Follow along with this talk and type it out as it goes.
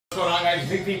What's going on, guys?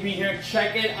 Big DP here.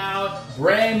 Check it out.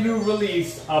 Brand new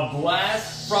release, A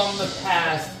Blast from the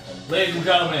Past. Ladies and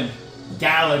gentlemen,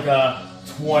 Galaga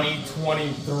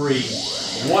 2023.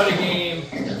 What a game.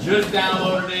 Just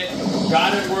downloaded it.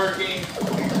 Got it working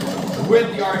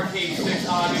with the arcade sticks,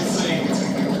 obviously.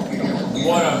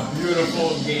 What a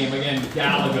beautiful game. Again,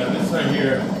 Galaga. This right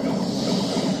here.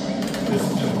 This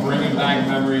is just bringing back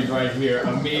memories right here.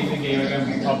 Amazing game.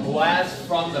 Again, A Blast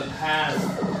from the Past.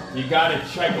 You gotta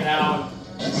check it out.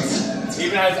 It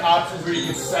even has options where you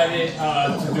can set it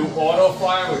to do auto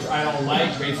fire, which I don't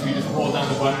like. Basically, you just hold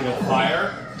down the button and it'll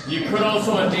fire. You could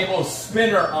also enable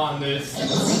spinner on this,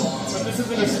 but this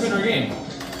isn't a spinner game.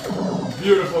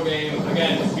 Beautiful game.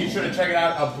 Again, be sure to check it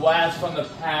out. A Blast from the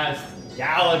Past,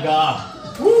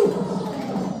 Galaga. Woo!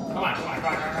 Come on, come on, come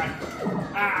on, come on.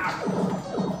 Ah!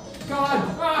 Come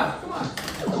on, ah, come on.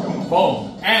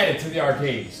 Boom. Add it to the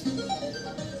arcades.